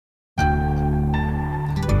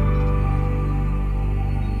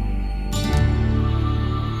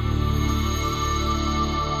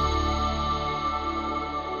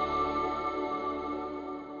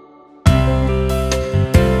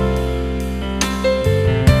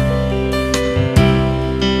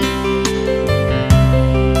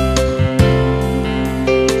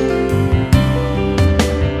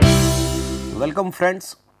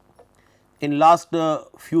Friends, in last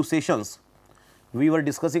few sessions we were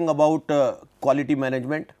discussing about quality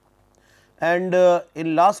management, and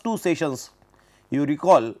in last two sessions you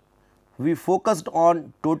recall we focused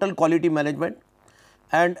on total quality management,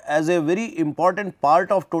 and as a very important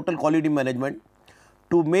part of total quality management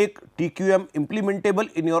to make TQM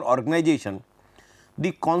implementable in your organization,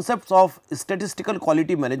 the concepts of statistical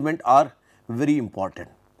quality management are very important.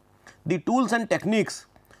 The tools and techniques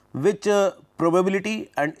which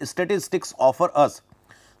probability and statistics offer us,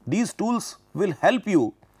 these tools will help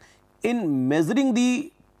you in measuring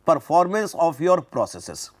the performance of your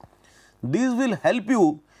processes. These will help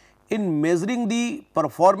you in measuring the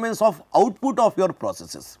performance of output of your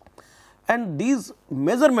processes, and these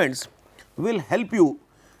measurements will help you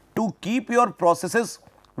to keep your processes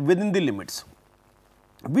within the limits.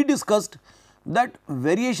 We discussed that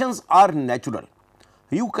variations are natural.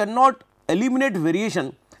 You cannot eliminate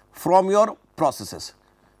variation from your processes,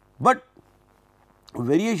 but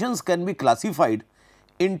variations can be classified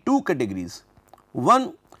in two categories.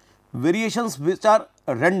 One, variations which are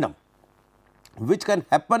random, which can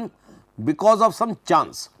happen because of some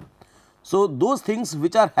chance. So, those things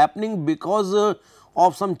which are happening because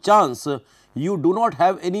of some chance, you do not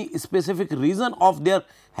have any specific reason of their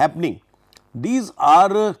happening, these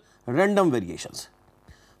are random variations.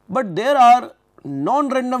 But there are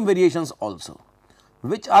non-random variations also,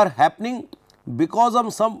 which are happening because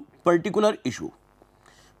of some particular issue.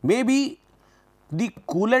 Maybe the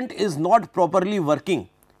coolant is not properly working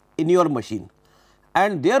in your machine,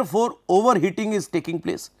 and therefore overheating is taking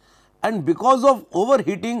place, and because of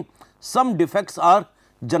overheating some defects are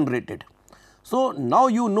generated. So, now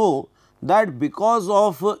you know that because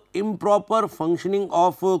of improper functioning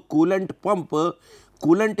of coolant pump,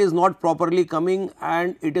 coolant is not properly coming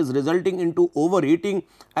and it is resulting into overheating,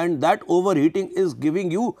 and that overheating is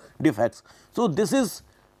giving you defects. So, this is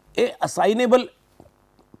a assignable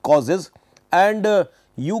causes, and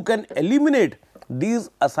you can eliminate these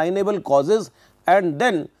assignable causes, and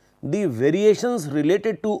then the variations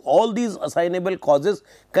related to all these assignable causes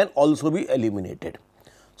can also be eliminated.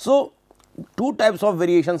 So, two types of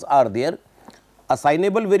variations are there: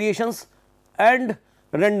 assignable variations and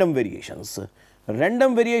random variations.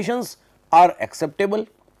 Random variations are acceptable.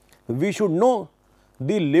 We should know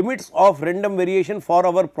the limits of random variation for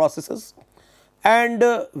our processes, and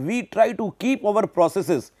we try to keep our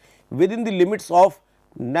processes within the limits of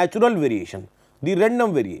natural variation, the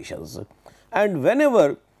random variations. And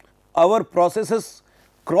whenever our processes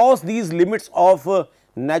cross these limits of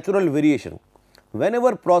natural variation,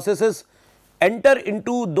 whenever processes enter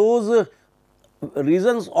into those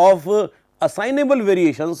regions of assignable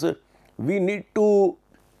variations, we need to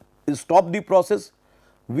stop the process,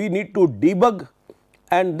 we need to debug,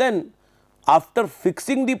 and then after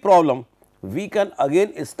fixing the problem we can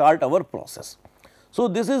again start our process. So,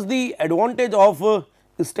 this is the advantage of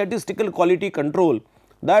statistical quality control,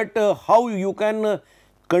 that how you can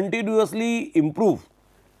continuously improve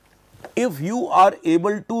if you are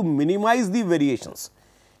able to minimize the variations,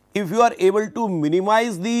 if you are able to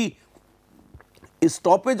minimize the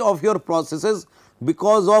stoppage of your processes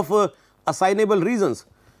because of assignable reasons.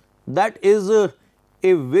 That is a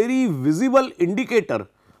very visible indicator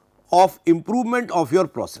of improvement of your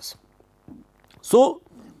process. So,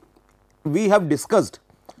 we have discussed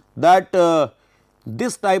that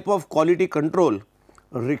this type of quality control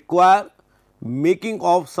require making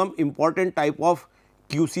of some important type of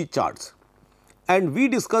QC charts, and we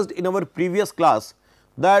discussed in our previous class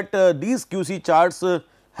that these QC charts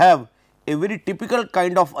have a very typical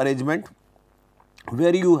kind of arrangement,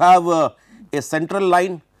 where you have a central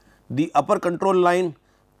line, the upper control line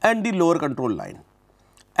and the lower control line.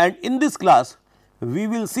 And in this class we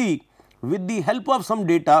will see with the help of some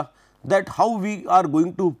data that how we are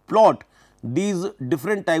going to plot these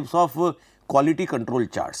different types of quality control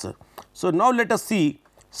charts. So, now let us see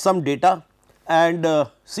some data and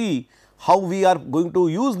see how we are going to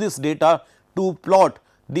use this data to plot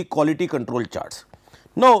the quality control charts.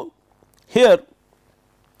 Now, here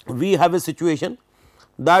we have a situation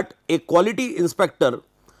that a quality inspector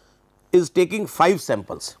is taking 5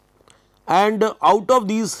 samples, and out of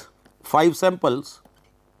these 5 samples,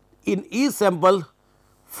 in each sample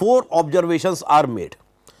 4 observations are made.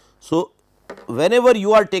 So, whenever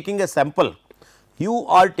you are taking a sample, you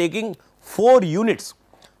are taking 4 units.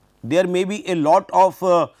 There may be a lot of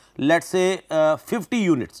let us say 50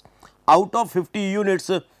 units. Out of 50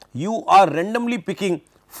 units, you are randomly picking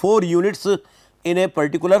 4 units in a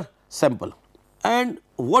particular sample, and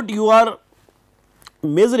what you are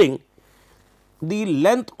measuring the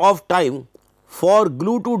length of time for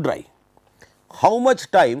glue to dry. How much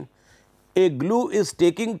time a glue is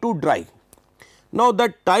taking to dry. Now,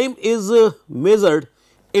 that time is measured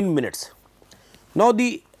in minutes. Now,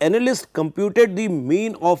 the analyst computed the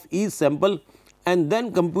mean of each sample and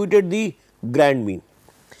then computed the grand mean.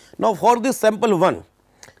 Now, for this sample 1,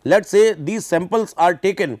 let us say these samples are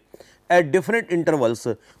taken at different intervals.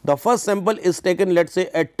 The first sample is taken, let us say,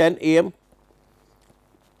 at 10 a.m.,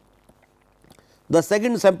 the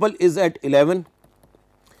second sample is at 11,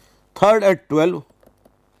 third at 12,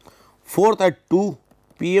 fourth at 2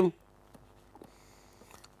 p.m.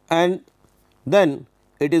 and then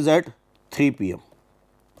it is at 3 p.m.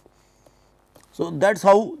 So, that is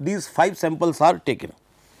how these 5 samples are taken,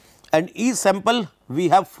 and each sample we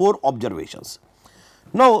have 4 observations.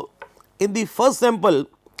 Now, in the first sample,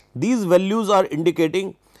 these values are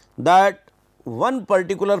indicating that one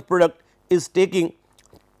particular product is taking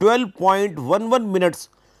 12.11 minutes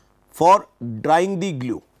for drying the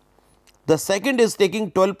glue. The second is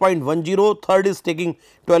taking 12.10, third is taking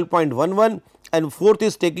 12.11 and fourth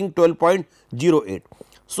is taking 12.08.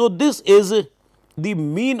 So, this is the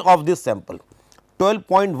mean of this sample.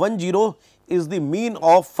 12.10 is the mean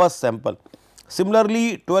of first sample.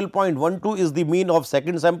 Similarly, 12.12 is the mean of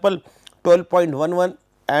second sample, 12.11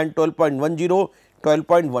 and 12.10,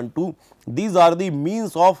 12.12, these are the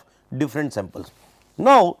means of different samples.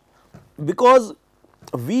 Now, because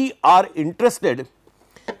we are interested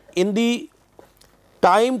in the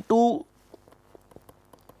time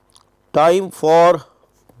for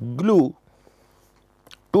glue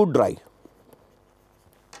to dry.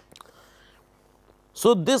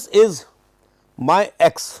 So, this is my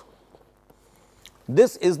x,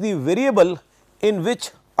 this is the variable in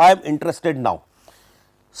which I am interested now.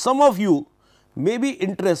 Some of you may be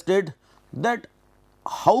interested that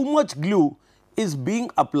how much glue is being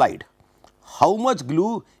applied, how much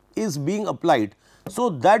glue is being applied. So,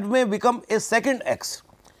 that may become a second x,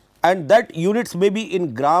 and that units may be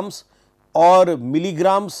in grams or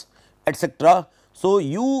milligrams, etc. So,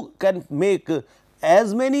 you can make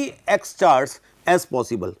as many x charts as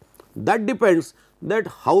possible. That depends that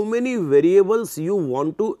how many variables you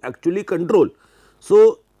want to actually control.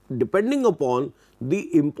 So, depending upon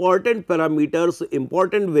the important parameters,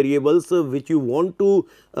 important variables which you want to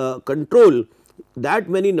control, that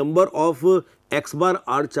many number of x bar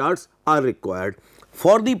R charts are required.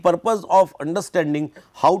 For the purpose of understanding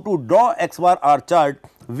how to draw x bar R chart,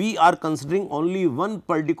 we are considering only one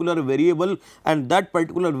particular variable, and that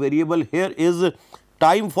particular variable here is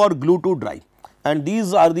time for glue to dry, and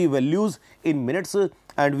these are the values in minutes,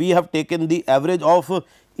 and we have taken the average of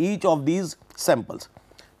each of these samples.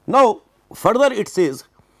 Now, further it says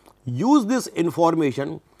use this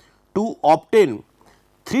information to obtain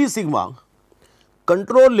 3 sigma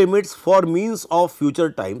control limits for means of future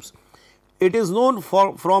times. It is known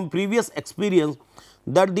from previous experience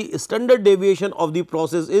that the standard deviation of the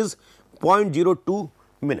process is 0.02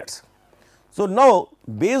 minutes. So, now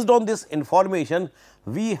based on this information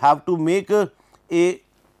we have to make a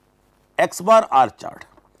x bar R chart.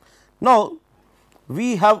 Now,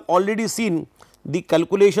 we have already seen the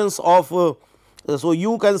calculations of, so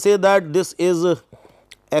you can say that this is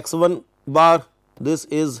x1 bar, this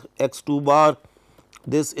is x2 bar,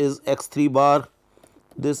 this is x3 bar,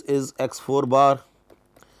 this is x4 bar,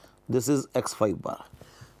 this is x5 bar.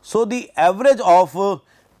 So, the average of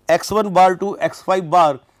x1 bar to x5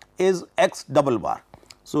 bar is x double bar.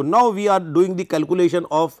 So, now we are doing the calculation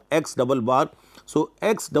of x double bar. So,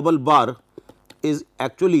 x double bar is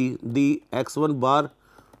actually the x1 bar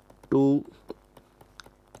to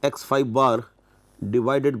x5 bar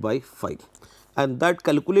divided by 5, and that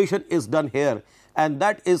calculation is done here, and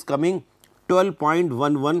that is coming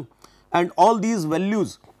 12.11, and all these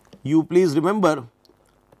values you please remember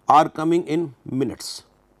are coming in minutes.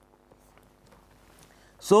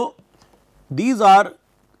 So, these are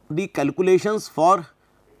the calculations for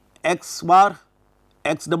x bar,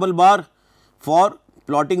 x double bar for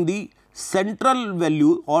plotting the central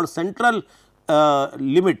value or central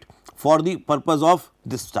limit for the purpose of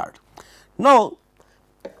this chart. Now,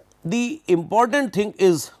 the important thing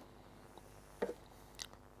is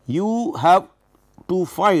you have to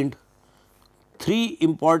find 3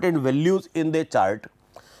 important values in the chart,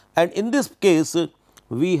 and in this case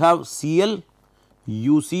we have CL,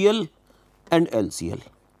 UCL and LCL.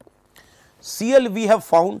 CL we have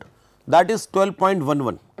found, that is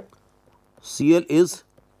 12.11, CL is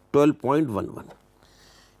 12.11.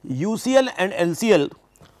 UCL and LCL,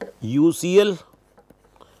 UCL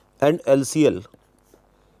and LCL,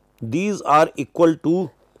 these are equal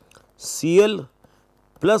to CL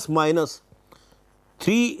plus minus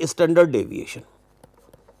 3 standard deviation.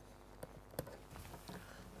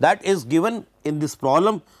 That is given in this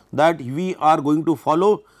problem. that we are going to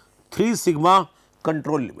follow 3 sigma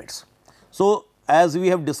control limits. So, as we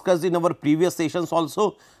have discussed in our previous sessions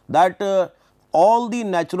also that all the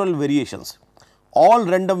natural variations, all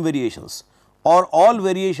random variations or all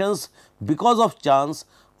variations because of chance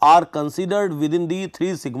are considered within the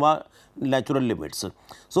 3 sigma natural limits.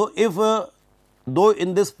 So, if though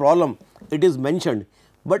in this problem it is mentioned,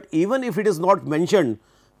 but even if it is not mentioned,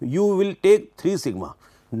 you will take 3 sigma.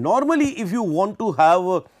 Normally, if you want to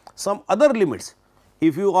have some other limits,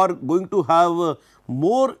 if you are going to have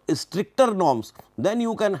more stricter norms, then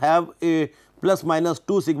you can have a plus minus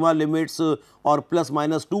 2 sigma limits or plus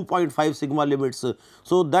minus 2.5 sigma limits.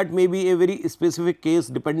 So, that may be a very specific case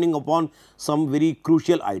depending upon some very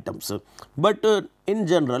crucial items, but in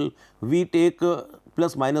general we take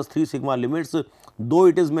plus minus 3 sigma limits, though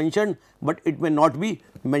it is mentioned, but it may not be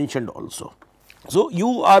mentioned also. So,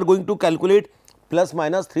 you are going to calculate plus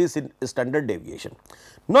minus 3 standard deviation.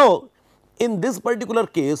 Now, in this particular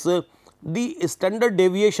case the standard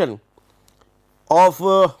deviation of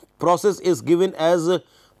process is given as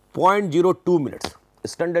 0.02 minutes,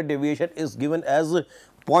 standard deviation is given as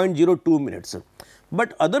 0.02 minutes.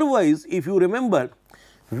 But otherwise, if you remember,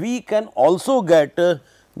 we can also get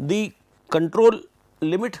the control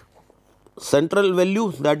limit central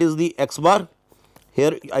value, that is the x bar.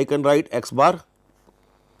 Here I can write x bar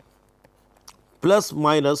plus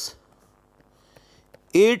minus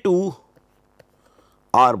a to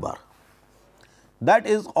r bar. That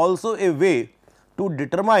is also a way to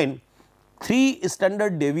determine 3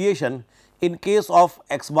 standard deviation in case of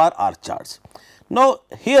x bar R charts. Now,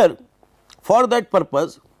 here for that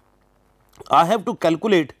purpose I have to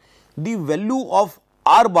calculate the value of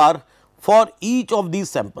R bar for each of these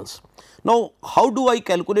samples. Now, how do I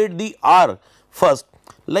calculate the R first?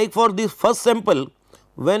 Like for this first sample,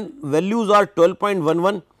 when values are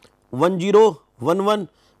 12.11, 10, 11,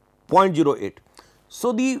 0.08.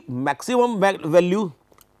 So, the maximum value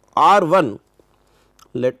R1,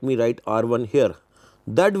 let me write R1 here,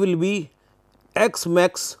 that will be x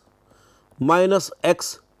max minus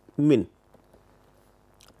x min.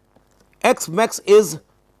 X max is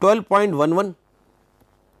 12.11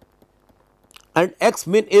 and x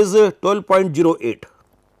min is 12.08.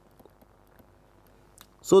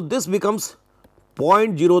 So, this becomes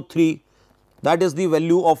 0.03, that is the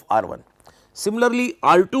value of R1. Similarly,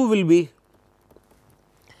 R2 will be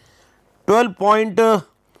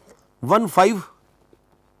 12.15,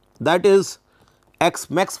 that is x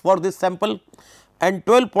max for this sample, and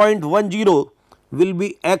 12.10 will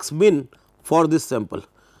be x min for this sample.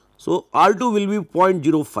 So, R2 will be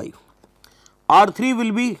 0.05, R3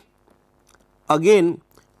 will be again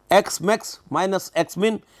x max minus x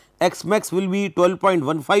min, x max will be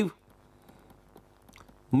 12.15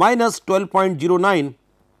 minus 12.09,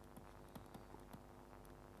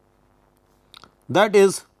 that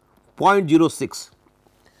is 0.06.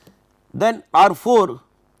 Then R4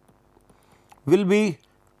 will be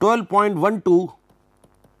 12.12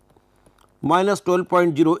 minus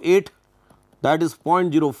 12.08, that is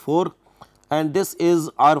 0.04, and this is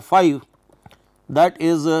R5, that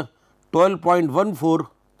is 12.14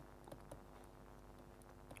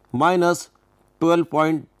 minus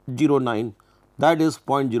 12.09, that is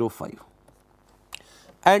 0.05,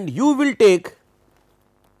 and you will take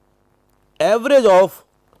average of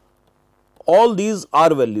all these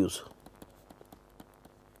R values.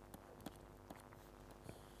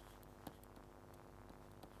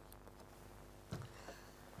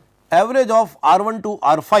 Average of R1 to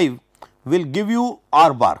R5 will give you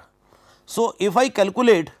R bar. So, if I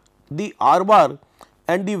calculate the R bar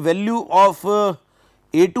and the value of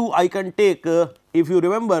A2 I can take, if you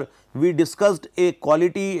remember we discussed a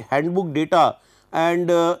quality handbook data, and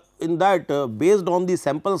in that based on the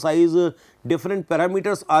sample size different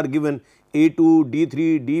parameters are given A2,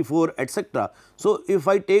 D3, D4 etc. So, if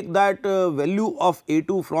I take that value of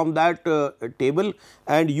A2 from that table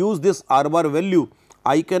and use this R bar value,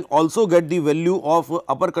 I can also get the value of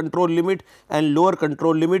upper control limit and lower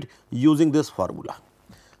control limit using this formula.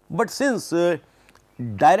 But since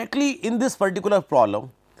directly in this particular problem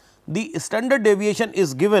the standard deviation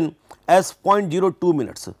is given as 0.02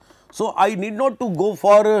 minutes. So, I need not to go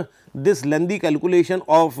for this lengthy calculation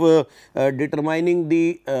of determining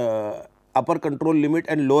the upper control limit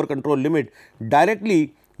and lower control limit.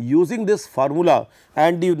 Directly using this formula,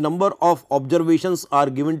 and the number of observations are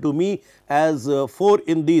given to me as 4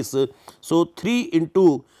 in this. So, 3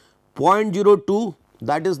 into 0.02,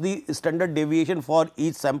 that is the standard deviation for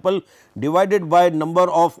each sample, divided by number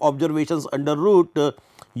of observations under root,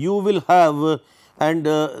 you will have, and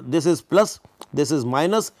this is plus, this is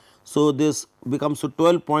minus. So, this becomes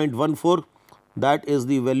 12.14 that is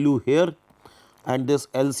the value here, and this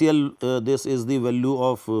LCL, this is the value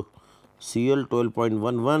of CL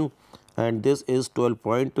 12.11 and this is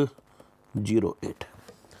 12.08.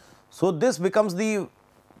 So, this becomes the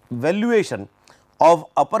valuation of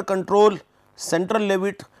upper control, central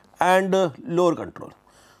limit and lower control.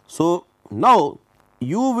 So, now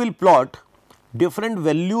you will plot different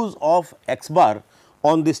values of x bar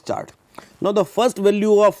on this chart. Now, the first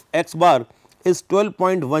value of x bar is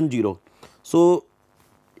 12.10. So,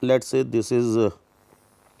 let us say this is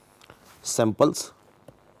samples.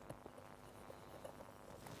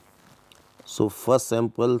 So, first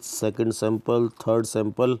sample, second sample, third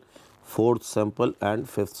sample, fourth sample and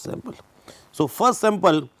fifth sample. So, first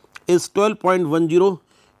sample is 12.10,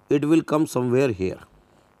 it will come somewhere here,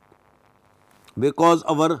 because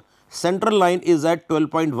our central line is at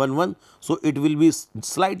 12.11. So, it will be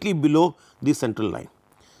slightly below the central line.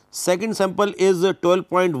 Second sample is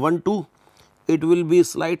 12.12, it will be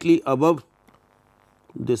slightly above,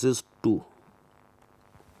 this is 2.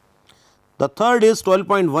 The third is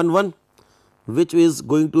 12.11, which is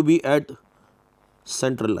going to be at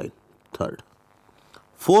central line, third.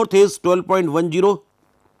 Fourth is 12.10,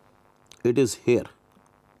 it is here.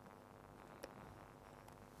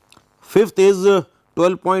 Fifth is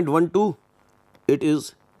 12.12, it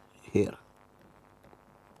is here.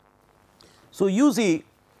 So, you see,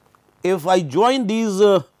 if I join these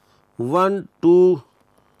 1, 2,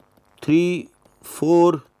 3,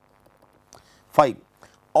 4, 5,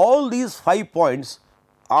 all these 5 points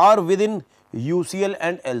are within UCL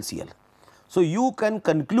and LCL. So, you can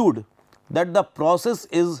conclude that the process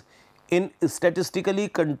is in statistically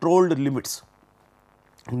controlled limits.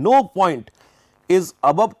 No point is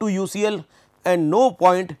above to UCL and no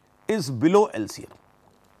point is below LCL.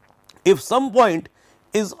 If some point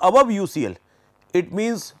is above UCL, it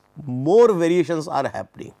means more variations are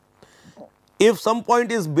happening. If some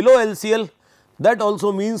point is below LCL, that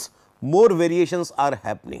also means more variations are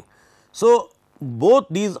happening. So, both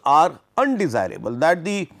these are undesirable, that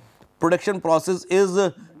the production process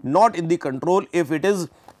is not in the control if it is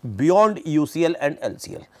beyond UCL and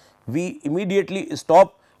LCL. We immediately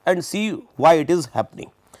stop and see why it is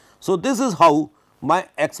happening. So, this is how my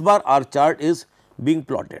x bar R chart is being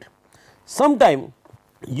plotted. Sometime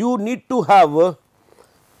you need to have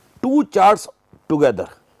two charts together,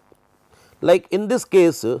 like in this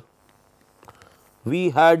case we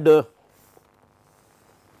had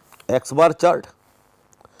x bar chart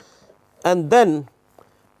and then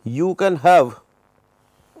you can have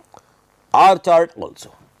R chart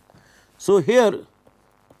also. So, here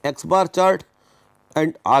x bar chart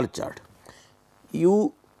and R chart,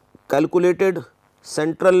 you calculated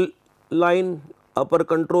central line, upper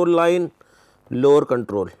control line, lower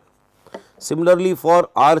control. Similarly, for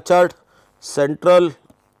R chart, central,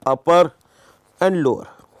 upper and lower,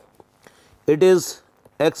 it is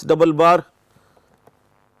x double bar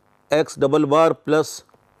plus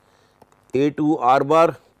A2 R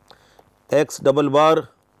bar, x double bar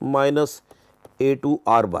minus A2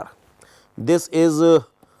 R bar. This is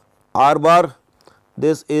R bar,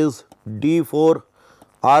 this is D4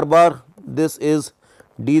 R bar, this is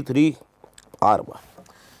D3 R bar.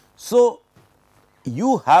 So,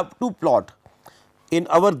 you have to plot in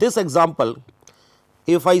our this example.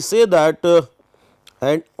 If I say that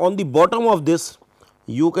and on the bottom of this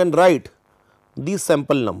you can write these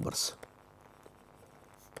sample numbers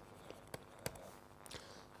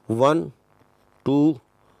 1, 2,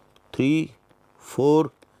 3,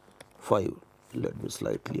 4, 5. Let me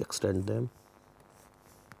slightly extend them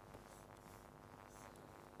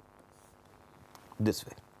this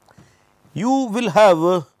way. You will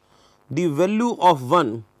have the value of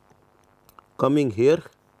 1 coming here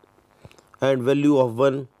and value of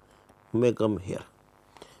 1 may come here.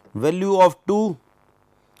 Value of 2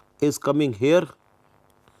 is coming here,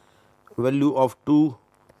 value of 2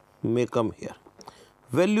 may come here.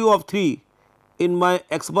 Value of 3 in my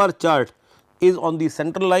x bar chart is on the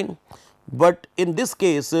central line, but in this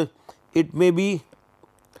case it may be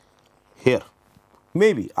here,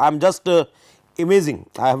 maybe I am just imaging,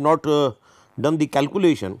 I have not done the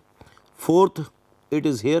calculation. Fourth, it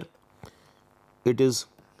is here, it is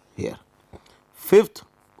here. Fifth,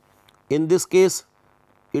 in this case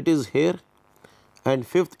it is here and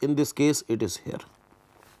fifth in this case it is here.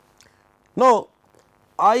 Now,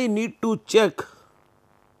 I need to check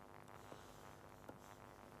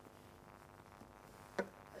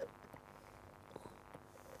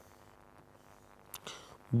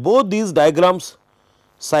both these diagrams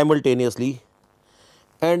simultaneously,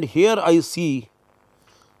 and here I see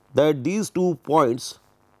that these 2 points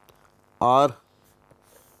are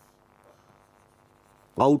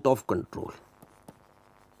out of control.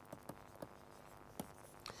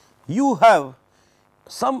 you have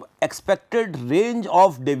some expected range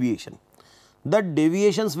of deviation that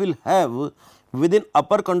deviations will have within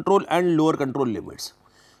upper control and lower control limits.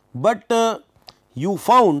 But you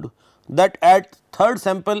found that at third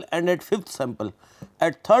sample and at fifth sample,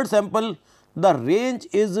 at third sample the range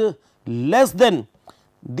is less than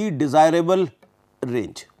the desirable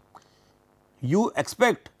range. You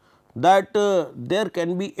expect that there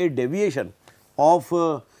can be a deviation of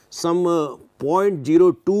some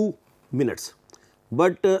 0.02 minutes,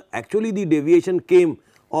 but actually the deviation came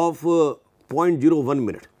of 0.01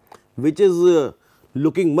 minute, which is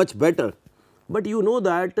looking much better. But you know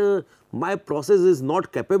that my process is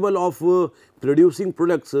not capable of producing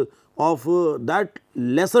products of that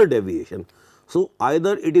lesser deviation. So,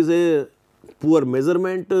 either it is a poor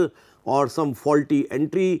measurement or some faulty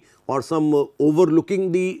entry or some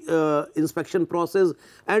overlooking the inspection process,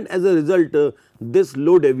 and as a result this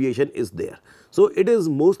low deviation is there. So, it is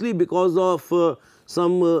mostly because of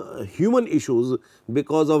some human issues,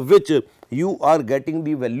 because of which you are getting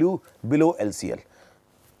the value below LCL.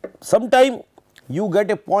 Sometime you get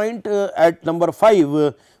a point at number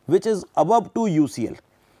 5 which is above to UCL,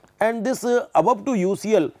 and this above to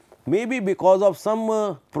UCL may be because of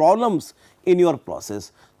some problems in your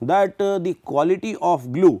process, that the quality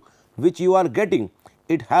of glue which you are getting,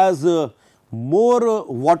 it has more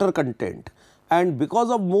water content, and because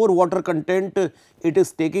of more water content it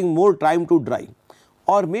is taking more time to dry.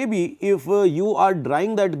 Or maybe if you are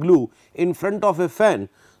drying that glue in front of a fan,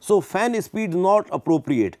 so fan speed not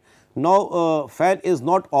appropriate. Now, fan is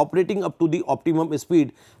not operating up to the optimum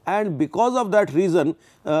speed, and because of that reason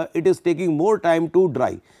it is taking more time to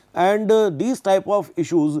dry, and these type of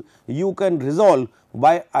issues you can resolve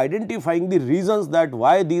by identifying the reasons that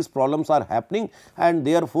why these problems are happening, and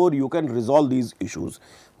therefore, you can resolve these issues.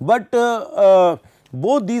 But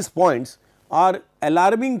both these points are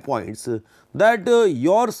alarming points that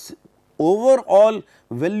your overall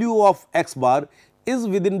value of x bar is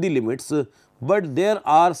within the limits, but there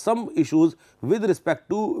are some issues with respect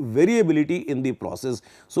to variability in the process.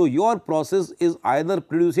 So, your process is either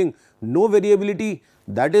producing no variability,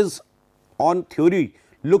 that is on theory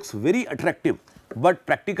looks very attractive, but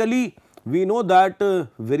practically we know that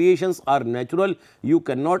variations are natural, you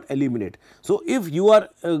cannot eliminate. So, if you are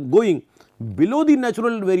going below the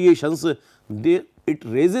natural variations, it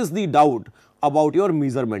raises the doubt about your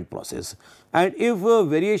measurement process, and if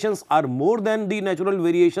variations are more than the natural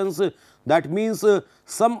variations, that means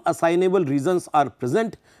some assignable reasons are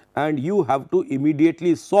present, and you have to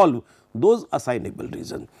immediately solve those assignable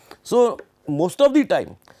reasons. So, most of the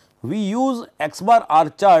time we use x bar R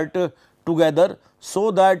chart together,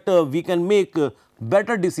 so that we can make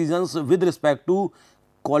better decisions with respect to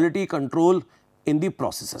quality control in the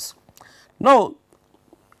processes. Now,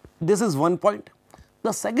 this is one point.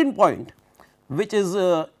 The second point which is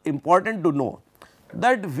important to know,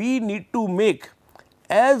 that we need to make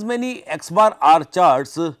as many x bar R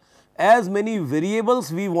charts as many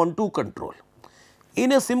variables we want to control.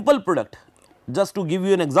 In a simple product, just to give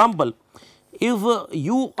you an example, if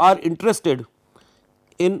you are interested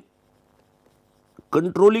in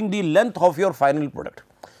controlling the length of your final product,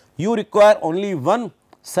 you require only one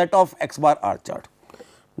set of x bar R chart.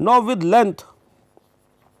 Now, with length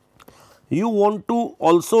you want to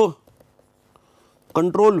also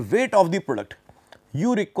control weight of the product,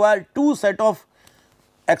 you require two set of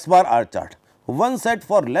x bar R chart, one set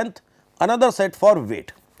for length, another set for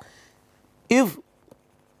weight. If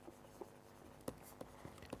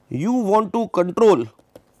you want to control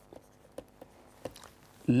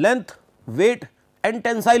length, weight and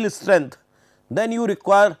tensile strength, then you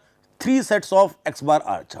require 3 sets of x bar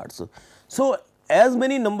R charts. So, as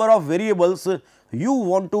many number of variables you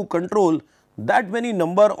want to control, that many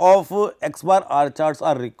number of x bar R charts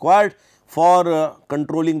are required for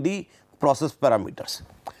controlling the process parameters.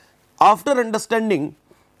 After understanding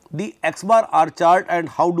the x bar R chart and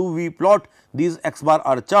how do we plot these x bar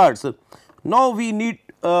R charts, now we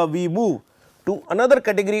move to another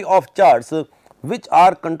category of charts which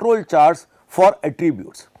are control charts for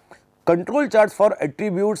attributes. Control charts for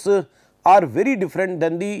attributes are very different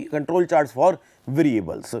than the control charts for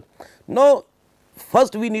variables. Now,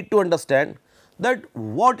 first we need to understand that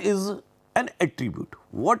what is an attribute.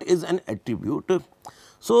 What is an attribute?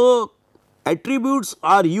 So, attributes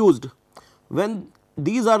are used when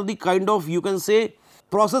these are the kind of, you can say,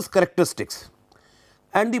 process characteristics,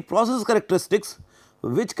 and the process characteristics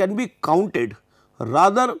which can be counted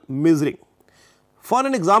rather measuring. For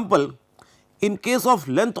an example, in case of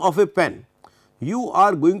length of a pen, you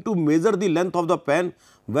are going to measure the length of the pen,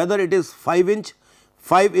 whether it is 5 inch,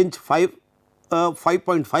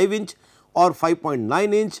 5.5 inch or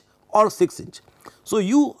 5.9 inch or 6 inch. So,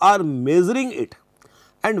 you are measuring it,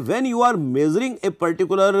 and when you are measuring a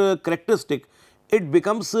particular characteristic, it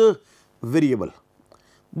becomes variable.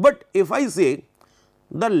 But if I say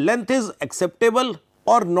the length is acceptable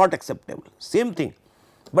or not acceptable, same thing.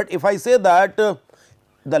 But if I say that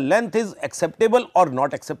the length is acceptable or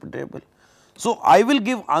not acceptable, so I will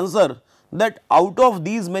give answer that out of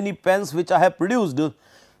these many pens which I have produced,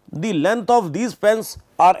 the length of these pens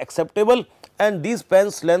are acceptable and these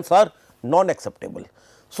pens lengths are non acceptable.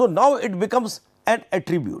 So, now it becomes an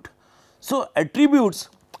attribute. So, attributes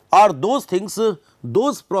are those things,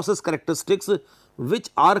 those process characteristics which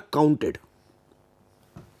are counted,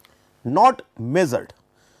 not measured.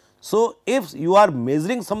 So, if you are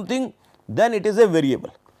measuring something, then it is a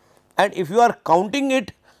variable, and if you are counting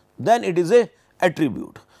it, then it is a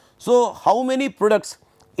attribute. So, how many products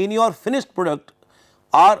in your finished product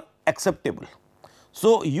are acceptable?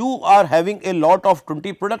 So, you are having a lot of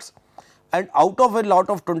 20 products, and out of a lot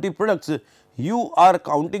of 20 products, you are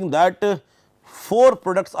counting that 4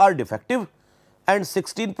 products are defective and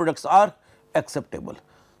 16 products are acceptable.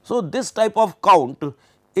 So, this type of count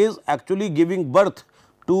is actually giving birth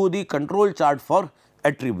to the control chart for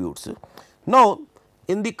attributes. Now,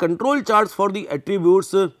 in the control charts for the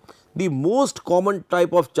attributes, the most common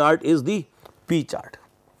type of chart is the P chart,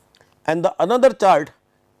 and the another chart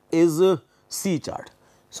is C chart.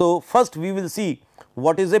 So, first we will see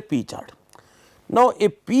what is a P chart. Now, a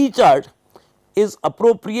P chart is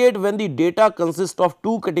appropriate when the data consists of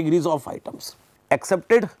 2 categories of items: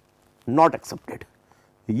 accepted, not accepted,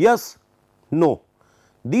 yes, no.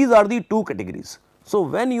 These are the 2 categories. So,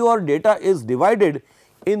 when your data is divided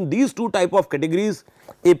in these 2 type of categories,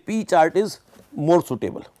 a P chart is more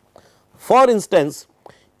suitable. For instance,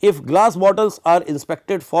 if glass bottles are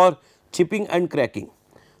inspected for chipping and cracking,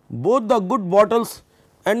 both the good bottles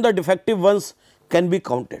and the defective ones can be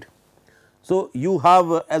counted. So, you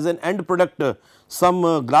have as an end product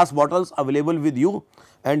some glass bottles available with you,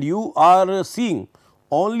 and you are seeing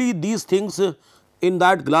only these things in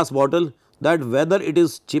that glass bottle, that whether it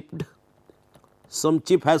is chipped, some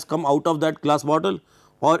chip has come out of that glass bottle,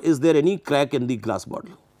 or is there any crack in the glass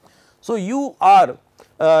bottle. So, you are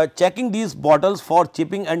checking these bottles for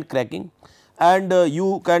chipping and cracking, and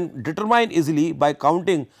you can determine easily by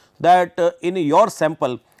counting that in your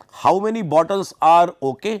sample how many bottles are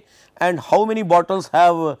okay and how many bottles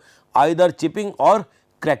have either chipping or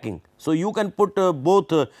cracking. So, you can put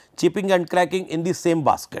both chipping and cracking in the same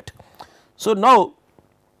basket. So, now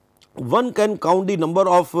one can count the number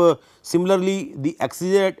of similarly the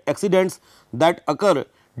accidents that occur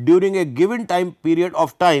during a given time period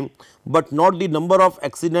of time, but not the number of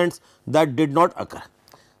accidents that did not occur.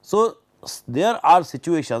 So, there are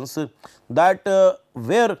situations that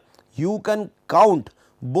where you can count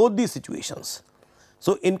both the situations.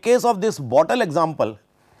 So, in case of this bottle example,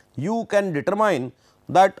 you can determine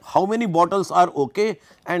that how many bottles are okay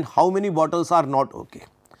and how many bottles are not okay.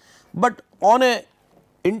 But on a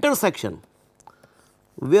intersection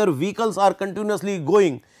where vehicles are continuously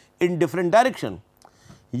going in different direction,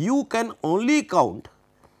 you can only count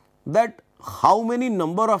that how many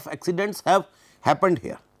number of accidents have happened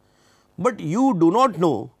here, but you do not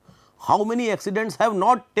know how many accidents have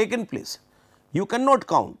not taken place. You cannot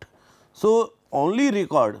count. So, only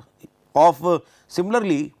record of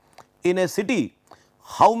similarly in a city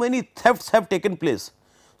how many thefts have taken place.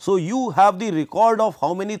 So, you have the record of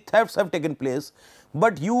how many thefts have taken place,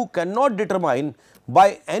 but you cannot determine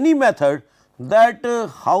by any method that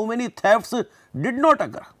how many thefts did not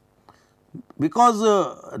occur, because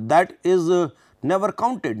that is never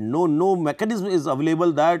counted. No mechanism is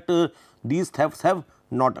available that these thefts have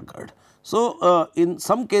not occurred. So, in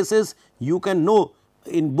some cases you can know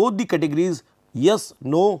in both the categories yes,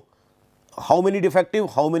 no, how many defective,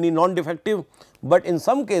 how many non-defective, but in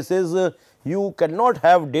some cases you cannot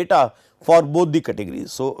have data for both the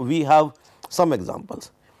categories. So, we have some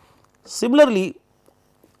examples. Similarly,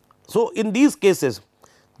 so in these cases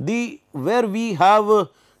where we have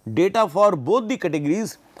data for both the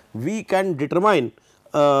categories, we can determine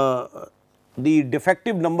the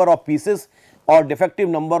defective number of pieces or defective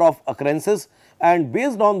number of occurrences, and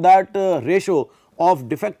based on that ratio of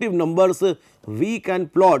defective numbers, we can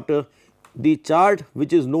plot the chart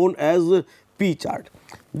which is known as P chart.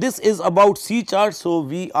 This is about C chart. So,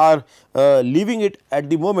 we are leaving it at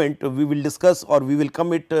the moment. We will discuss or we will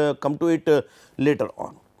come to it later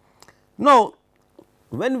on. Now,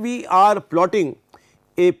 when we are plotting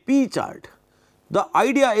a P chart, the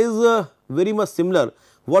idea is very much similar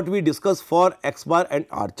what we discussed for X bar and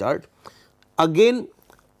R chart. Again,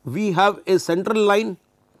 we have a central line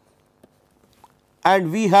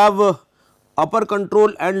and we have upper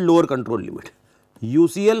control and lower control limit,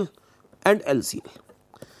 UCL and LCL.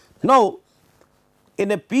 Now,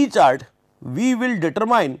 in a P chart, we will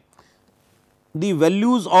determine the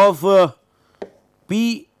values of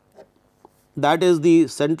P, that is the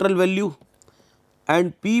central value,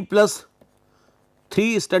 and P plus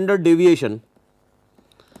 3 standard deviation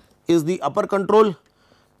is the upper control,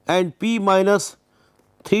 and P minus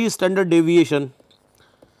 3 standard deviation,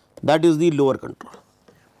 that is the lower control.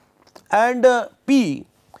 And P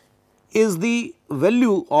is the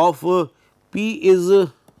value of P is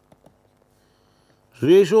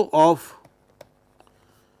ratio of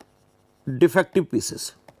defective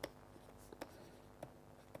pieces.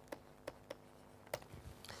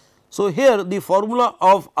 So, here the formula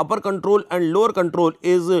of upper control and lower control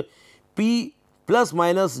is P plus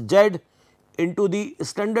minus Z into the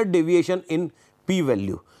standard deviation in P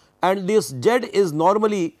value, and this Z is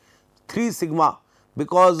normally 3 sigma,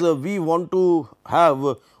 because we want to have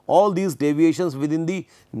all these deviations within the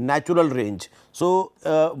natural range. So,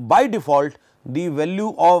 by default the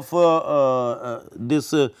value of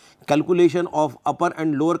this calculation of upper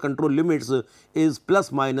and lower control limits is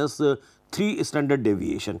plus minus 3 standard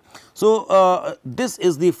deviation. So, this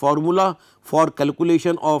is the formula for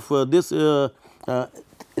calculation of this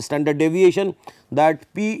standard deviation, that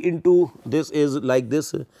P into this is like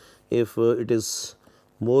this. If it is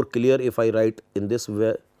more clear if I write in this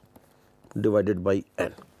way, divided by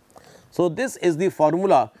n. So, this is the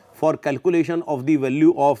formula for calculation of the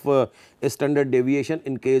value of standard deviation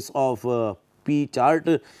in case of P chart,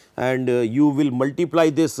 and you will multiply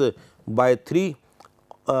this by 3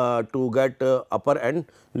 to get upper and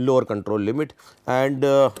lower control limit, and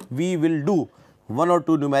we will do 1 or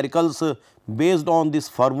 2 numericals based on this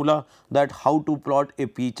formula, that how to plot a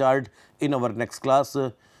P chart in our next class.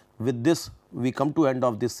 With this we come to end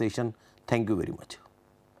of this session. Thank you very much.